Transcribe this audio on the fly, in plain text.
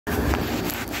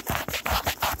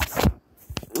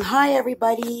Hi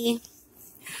everybody.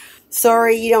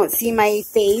 Sorry you don't see my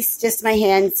face, just my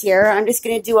hands here. I'm just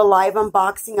going to do a live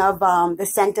unboxing of the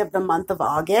scent of the month of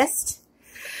August.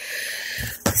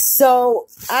 So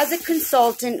as a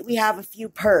consultant, we have a few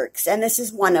perks, and this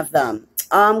is one of them.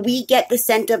 We get the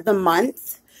scent of the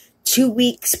month 2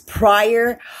 weeks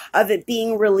prior of it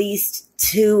being released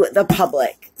to the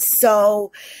public.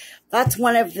 So that's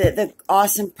one of the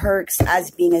awesome perks as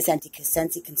being a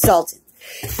Scentsy consultant.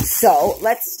 So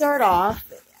let's start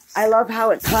off. I love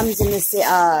how it comes in the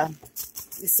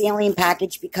saline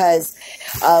package because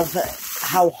of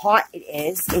how hot it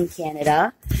is in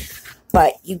Canada.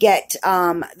 But you get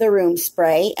the room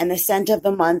spray, and the scent of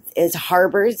the month is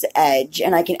Harbor's Edge,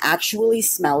 and I can actually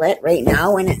smell it right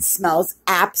now, and it smells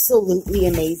absolutely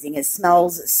amazing. It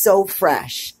smells so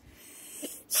fresh.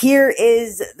 Here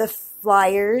is the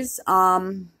flyers,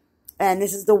 and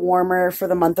this is the warmer for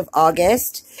the month of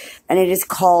August, and it is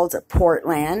called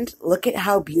Portland. Look at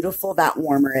how beautiful that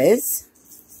warmer is.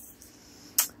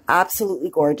 Absolutely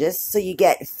gorgeous. So you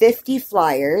get 50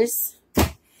 flyers,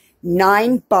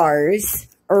 9 bars,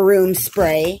 a room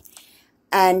spray,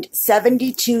 and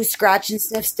 72 scratch and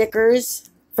sniff stickers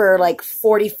for like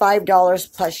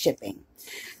 $45 plus shipping.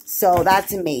 So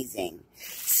that's amazing.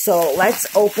 So let's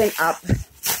open up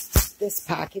this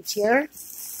package here.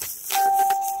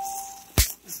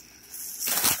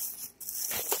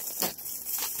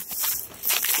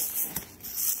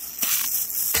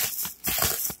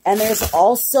 And there's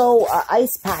also an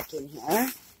ice pack in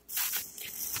here.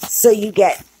 So you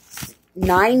get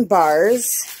 9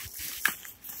 bars,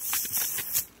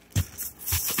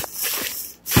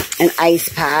 an ice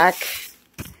pack,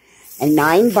 and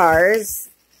 9 bars.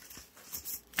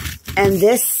 And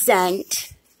this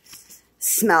scent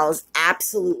smells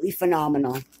absolutely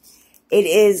phenomenal. It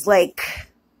is like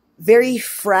very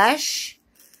fresh,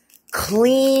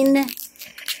 clean,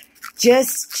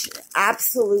 just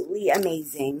absolutely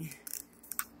amazing.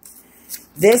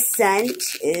 This scent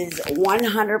is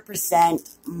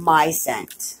 100% my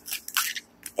scent.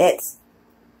 It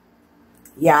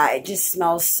just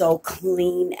smells so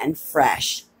clean and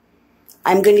fresh.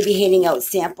 I'm going to be handing out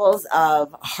samples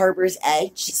of Harbor's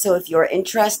Edge. So if you're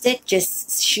interested,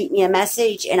 just shoot me a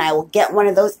message and I will get one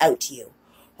of those out to you.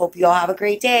 Hope you all have a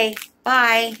great day.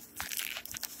 Bye.